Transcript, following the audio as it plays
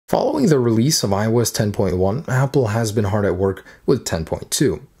Following the release of iOS 10.1, Apple has been hard at work with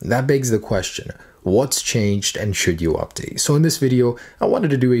 10.2. That begs the question, what's changed and should you update? So in this video, I wanted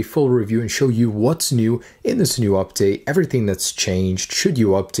to do a full review and show you what's new in this new update, everything that's changed, should you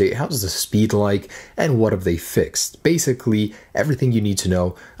update, how's the speed like, and what have they fixed? Basically, everything you need to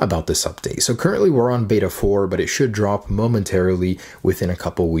know about this update. So currently we're on beta 4, but it should drop momentarily within a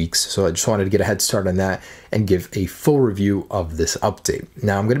couple weeks. So I just wanted to get a head start on that and give a full review of this update.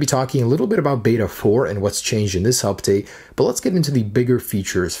 Now I'm going to be talking a little bit about beta 4 and what's changed in this update, but let's get into the bigger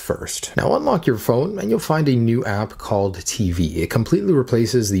features first. Now unlock your phone and you'll find a new app called TV. It completely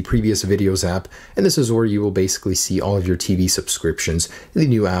replaces the previous videos app, and this is where you will basically see all of your TV subscriptions. The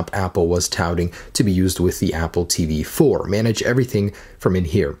new app Apple was touting to be used with the Apple TV 4. Manage everything from in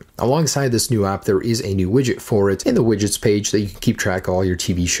here. Alongside this new app, there is a new widget for it in the widgets page that you can keep track of all your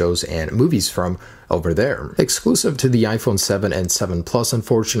TV shows and movies from over there. Exclusive to the iPhone 7 and 7 Plus,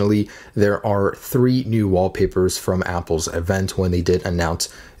 unfortunately, there are 3 new wallpapers from Apple's event when they did announce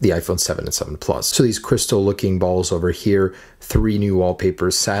the iPhone 7 and 7 Plus. So these crystal looking balls over here, 3 new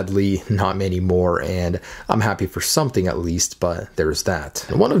wallpapers, sadly not many more, and I'm happy for something at least, but there's that.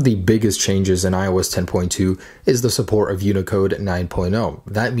 And one of the biggest changes in iOS 10.2 is the support of Unicode 9.0.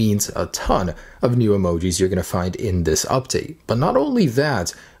 That means a ton of new emojis you're going to find in this update. But not only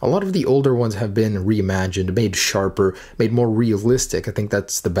that, a lot of the older ones have been reimagined, made sharper, made more realistic. I think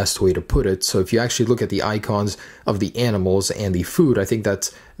that's the best way to put it. So if you actually look at the icons of the animals and the food, I think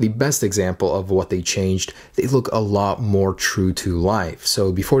that's the best example of what they changed. They look a lot more true to life.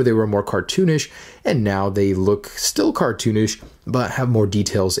 So before they were more cartoonish, and now they look still cartoonish, but have more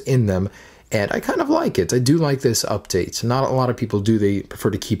details in them. And I kind of like it. I do like this update. Not a lot of people do. They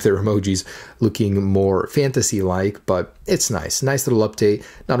prefer to keep their emojis looking more fantasy-like, but it's nice. Nice little update.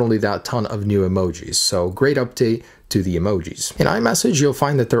 Not only that, ton of new emojis. So great update to the emojis. In iMessage, you'll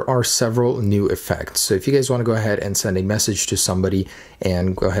find that there are several new effects. So if you guys want to go ahead and send a message to somebody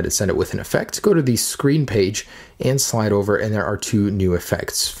and go ahead and send it with an effect, go to the screen page and slide over, and there are 2 new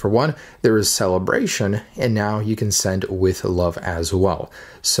effects. For one, there is celebration, and now you can send with love as well.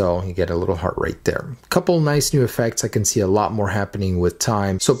 So you get a little heart right there. Couple nice new effects. I can see a lot more happening with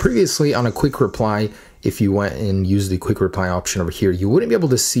time. So previously on a quick reply, if you went and used the quick reply option over here, you wouldn't be able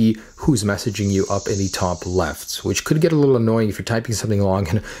to see who's messaging you up in the top left, which could get a little annoying if you're typing something along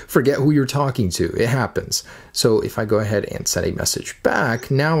and forget who you're talking to. It happens. So if I go ahead and send a message back,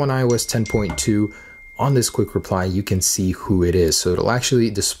 now on iOS 10.2, on this quick reply, you can see who it is. So it'll actually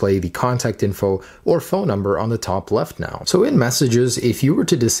display the contact info or phone number on the top left now. So in messages, if you were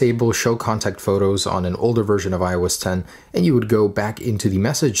to disable show contact photos on an older version of iOS 10 and you would go back into the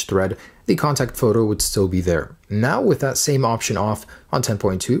message thread, the contact photo would still be there. Now with that same option off on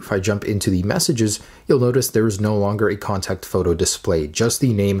 10.2, if I jump into the messages, you'll notice there is no longer a contact photo displayed, just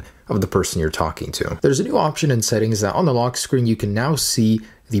the name of the person you're talking to. There's a new option in settings that on the lock screen, you can now see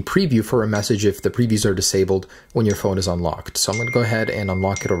the preview for a message if the previews are disabled when your phone is unlocked. So I'm going to go ahead and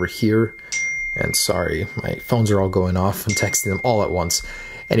unlock it over here. And sorry, my phones are all going off. I'm texting them all at once.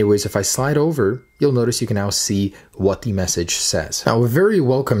 Anyways, if I slide over, you'll notice you can now see what the message says. Now, a very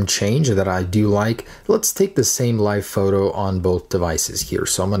welcome change that I do like. Let's take the same live photo on both devices here.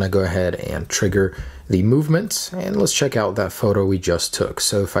 So I'm going to go ahead and trigger the movement, and let's check out that photo we just took.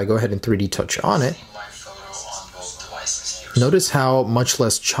 So if I go ahead and 3D touch on it, notice how much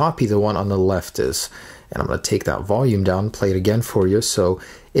less choppy the one on the left is. And I'm going to take that volume down, play it again for you. So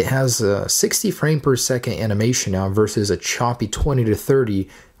it has a 60 frame per second animation now versus a choppy 20 to 30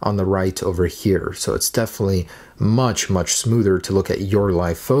 on the right over here. So it's definitely much smoother to look at your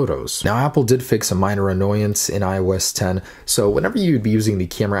live photos. Now, Apple did fix a minor annoyance in iOS 10. So whenever you'd be using the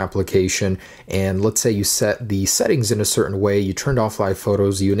camera application, and let's say you set the settings in a certain way, you turned off live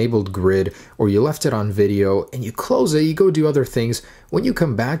photos, you enabled grid, or you left it on video, and you close it, you go do other things, when you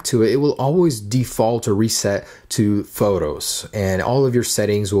come back to it, it will always default or reset to photos, and all of your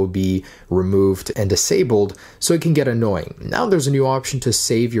settings will be removed and disabled, so it can get annoying. Now there's a new option to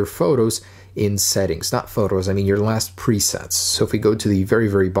save your photos in settings, not photos, I mean your last presets. So if we go to the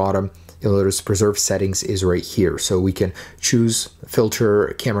very bottom, you'll notice preserve settings is right here. So we can choose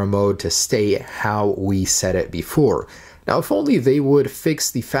filter camera mode to stay how we set it before. Now, if only they would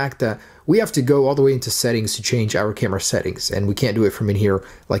fix the fact that we have to go all the way into settings to change our camera settings, and we can't do it from in here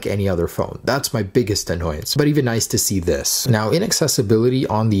like any other phone. That's my biggest annoyance, but even nice to see this. Now, in accessibility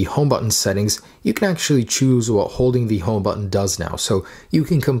on the home button settings, you can actually choose what holding the home button does now. So you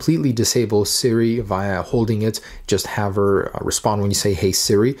can completely disable Siri via holding it, just have her respond when you say, "Hey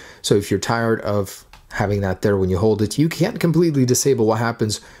Siri." So if you're tired of having that there when you hold it, you can't completely disable what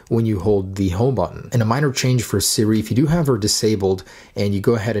happens when you hold the home button. And a minor change for Siri, if you do have her disabled and you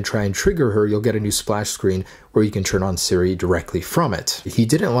go ahead and try and trigger her, you'll get a new splash screen where you can turn on Siri directly from it. If you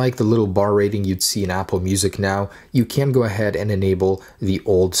didn't like the little bar rating you'd see in Apple Music now, you can go ahead and enable the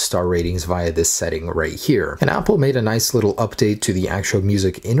old star ratings via this setting right here. And Apple made a nice little update to the actual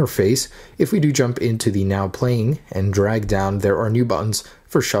music interface. If we do jump into the now playing and drag down, there are new buttons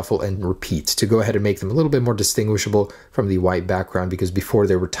for shuffle and repeat to go ahead and make them a little bit more distinguishable from the white background, because before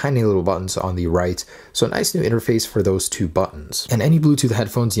there were tiny little buttons on the right. So a nice new interface for those two buttons. And any Bluetooth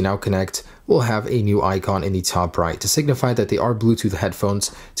headphones you now connect will have a new icon in the top right to signify that they are Bluetooth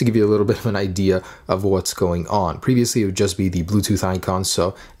headphones, to give you a little bit of an idea of what's going on. Previously it would just be the Bluetooth icon,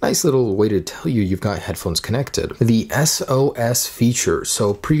 so nice little way to tell you've got headphones connected. The SOS feature.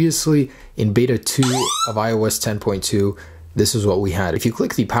 So previously in beta 2 of iOS 10.2, this is what we had. If you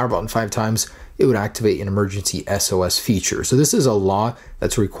click the power button 5 times, it would activate an emergency SOS feature. So this is a law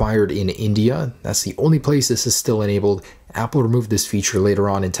that's required in India. That's the only place this is still enabled. Apple removed this feature later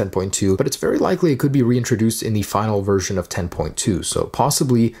on in 10.2, but it's very likely it could be reintroduced in the final version of 10.2. So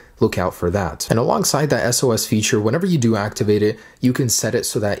possibly look out for that. And alongside that SOS feature, whenever you do activate it, you can set it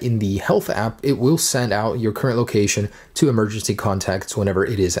so that in the Health app, it will send out your current location to emergency contacts whenever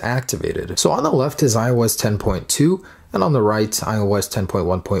it is activated. So on the left is iOS 10.2. and on the right, iOS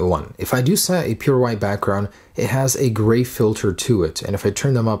 10.1.1. If I do set a pure white background, it has a gray filter to it. And if I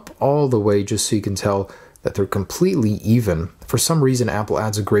turn them up all the way, just so you can tell that they're completely even, for some reason, Apple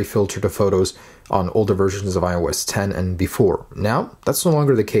adds a gray filter to photos on older versions of iOS 10 and before. Now, that's no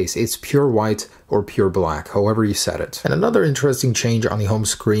longer the case. It's pure white or pure black, however you set it. And another interesting change on the home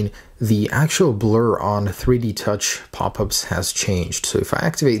screen, the actual blur on 3D Touch pop-ups has changed. So if I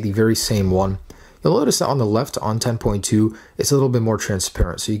activate the very same one, you'll notice that on the left on 10.2, it's a little bit more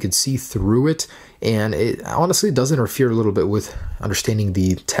transparent, so you can see through it, and it honestly does interfere a little bit with understanding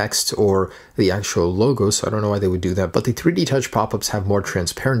the text or the actual logo, so I don't know why they would do that, but the 3D Touch pop-ups have more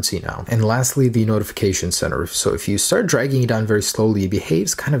transparency now. And lastly, the notification center. So if you start dragging it down very slowly, it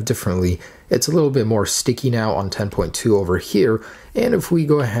behaves kind of differently. It's a little bit more sticky now on 10.2 over here, and if we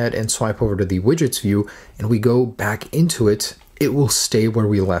go ahead and swipe over to the widgets view and we go back into it, it will stay where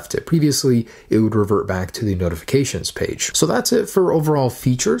we left it. Previously, it would revert back to the notifications page. So that's it for overall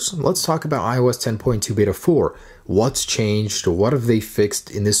features. Let's talk about iOS 10.2 Beta 4. What's changed? What have they fixed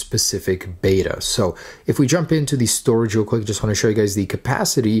in this specific beta? So if we jump into the storage real quick, just want to show you guys the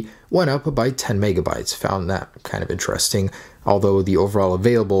capacity went up by 10 megabytes. Found that kind of interesting, although the overall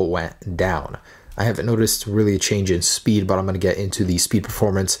available went down. I haven't noticed really a change in speed, but I'm going to get into the speed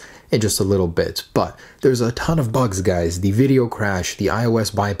performance in just a little bit. But there's a ton of bugs, guys. The video crash, the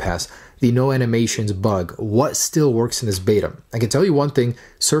iOS bypass, the no animations bug. What still works in this beta? I can tell you one thing,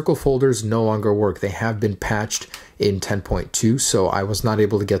 circle folders no longer work. They have been patched in 10.2, so I was not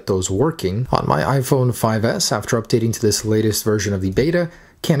able to get those working. On my iPhone 5S, after updating to this latest version of the beta,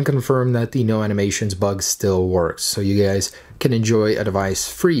 can confirm that the no animations bug still works, so you guys can enjoy a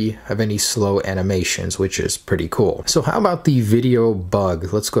device free of any slow animations, which is pretty cool. So how about the video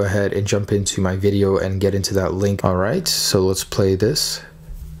bug? Let's go ahead and jump into my video and get into that link. All right, so let's play this.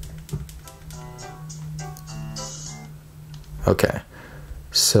 Okay,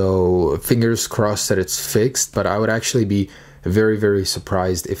 so fingers crossed that it's fixed, but I would actually be very, very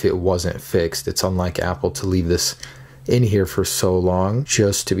surprised if it wasn't fixed. It's unlike Apple to leave this in here for so long.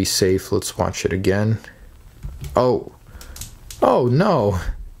 Just to be safe, let's watch it again. Oh no,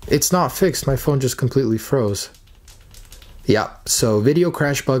 it's not fixed. My phone just completely froze. Yeah, so video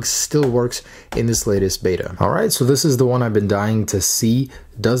crash bug still works in this latest beta. All right, so this is the one I've been dying to see.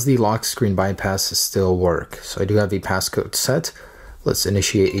 Does the lock screen bypass still work? So I do have the passcode set. Let's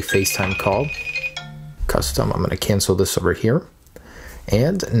initiate a FaceTime call. Custom, I'm going to cancel this over here.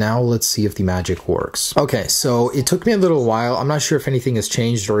 And now let's see if the magic works. Okay, so it took me a little while. I'm not sure if anything has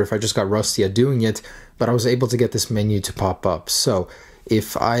changed or if I just got rusty at doing it, but I was able to get this menu to pop up. So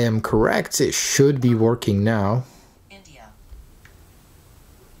if I am correct, it should be working now. India.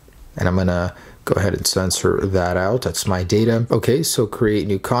 And I'm gonna go ahead and censor that out. That's my data. Okay, so create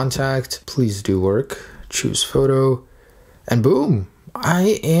new contact. Please do work. Choose photo. And boom,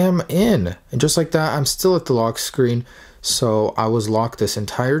 I am in. And just like that, I'm still at the lock screen. So I was locked this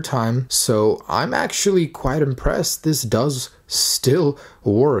entire time. So I'm actually quite impressed. This does still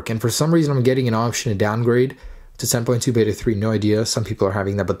work. And for some reason, I'm getting an option to downgrade to 10.2 beta 3. No idea. Some people are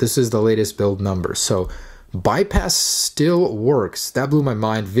having that, but this is the latest build number. So bypass still works. That blew my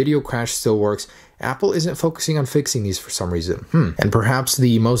mind. Video crash still works. Apple isn't focusing on fixing these for some reason. And perhaps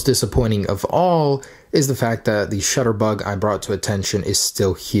the most disappointing of all is the fact that the shutter bug I brought to attention is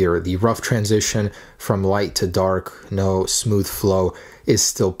still here. The rough transition from light to dark, no smooth flow, is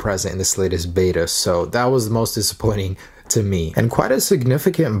still present in this latest beta. So that was the most disappointing to me. And quite a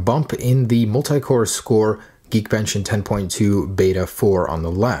significant bump in the multi-core score, Geekbench in 10.2 beta 4 on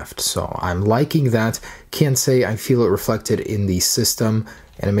the left. So I'm liking that. Can't say I feel it reflected in the system.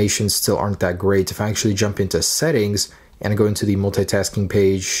 Animations still aren't that great. If I actually jump into settings and go into the multitasking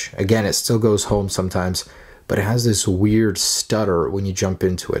page, again, it still goes home sometimes, but it has this weird stutter when you jump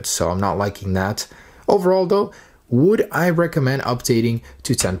into it. So I'm not liking that. Overall though, would I recommend updating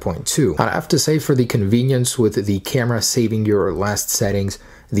to 10.2? I have to say, for the convenience with the camera saving your last settings,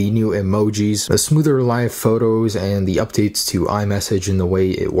 the new emojis, the smoother live photos, and the updates to iMessage and the way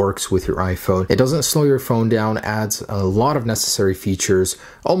it works with your iPhone, it doesn't slow your phone down, adds a lot of necessary features,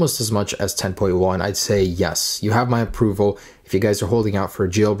 almost as much as 10.1. I'd say yes, you have my approval. If you guys are holding out for a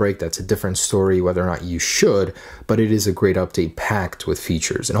jailbreak, that's a different story, whether or not you should, but it is a great update packed with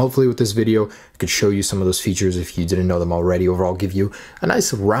features. And hopefully with this video, I could show you some of those features if you didn't know them already. Overall, give you a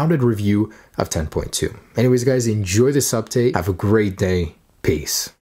nice rounded review of 10.2. Anyways, guys, enjoy this update. Have a great day. Peace.